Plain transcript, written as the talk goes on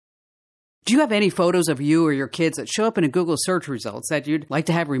Do you have any photos of you or your kids that show up in a Google search results that you'd like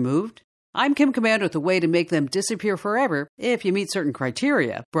to have removed? I'm Kim Komando with a way to make them disappear forever if you meet certain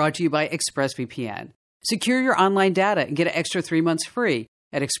criteria, brought to you by ExpressVPN. Secure your online data and get an extra 3 months free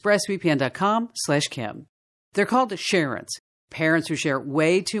at expressvpn.com/Kim. They're called Sharents, parents who share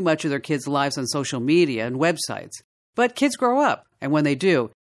way too much of their kids' lives on social media and websites. But kids grow up, and when they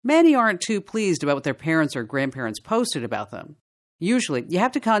do, many aren't too pleased about what their parents or grandparents posted about them. Usually, you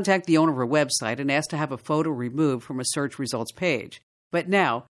have to contact the owner of a website and ask to have a photo removed from a search results page. But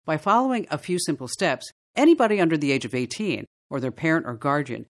now, by following a few simple steps, anybody under the age of 18 or their parent or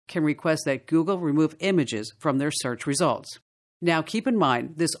guardian can request that Google remove images from their search results. Now, keep in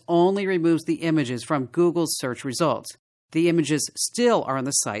mind, this only removes the images from Google's search results. The images still are on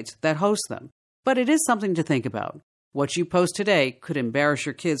the sites that host them. But it is something to think about. What you post today could embarrass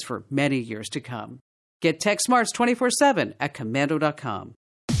your kids for many years to come. Get Tech Smarts 24/7 at Komando.com.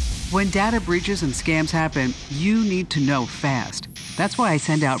 When data breaches and scams happen, you need to know fast. That's why I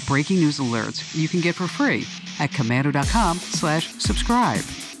send out breaking news alerts you can get for free at Komando.com/subscribe.